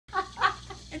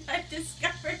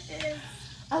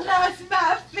I lost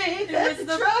my faith It at was the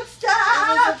the- truck It stop.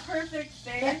 was a perfect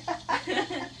faith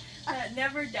that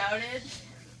never doubted.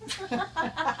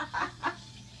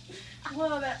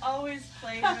 Whoa, that always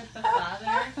played with the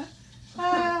Father.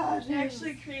 Oh, It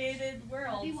actually created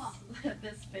worlds.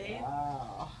 This faith.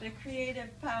 wow. The creative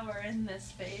power in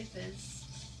this faith is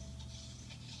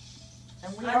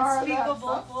And we are that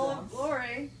unspeakable, full of substance.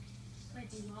 glory,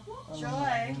 Oh,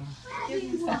 joy. Gives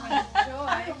you so much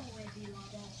joy.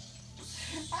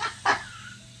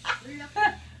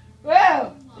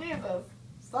 Whoa, Jesus,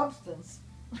 substance.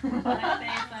 By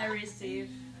faith I receive.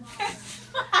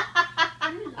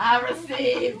 I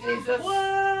receive, Jesus. Whoa.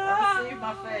 I receive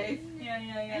my faith.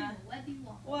 Yeah.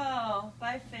 Whoa,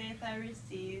 by faith I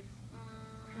receive.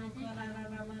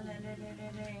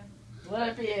 Let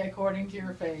it be according to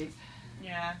your faith.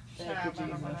 Yeah. Thank you,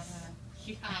 Jesus.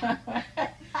 Yeah.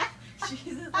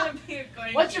 Jesus, let it be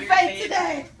according What's to your faith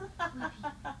today?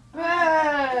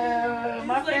 Whoa,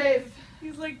 my He's like- faith.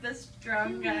 He's like the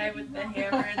strong guy with the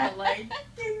hammer and the light.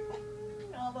 Ding,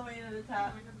 all the way to the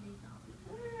top.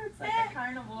 It's like a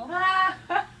carnival.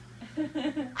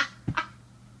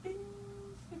 Ding.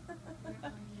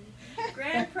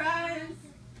 Grand prize.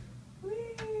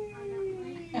 Whee.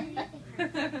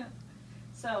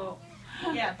 So,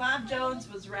 yeah, Bob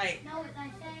Jones was right. No, I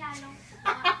say I don't.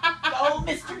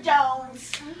 Go, Mr.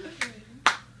 Jones.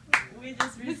 We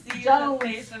just received Jones. the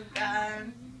faith of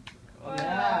God. Wow.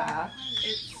 Yeah.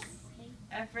 It's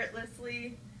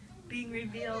effortlessly being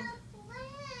revealed.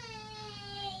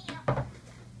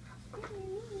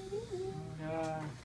 Yeah.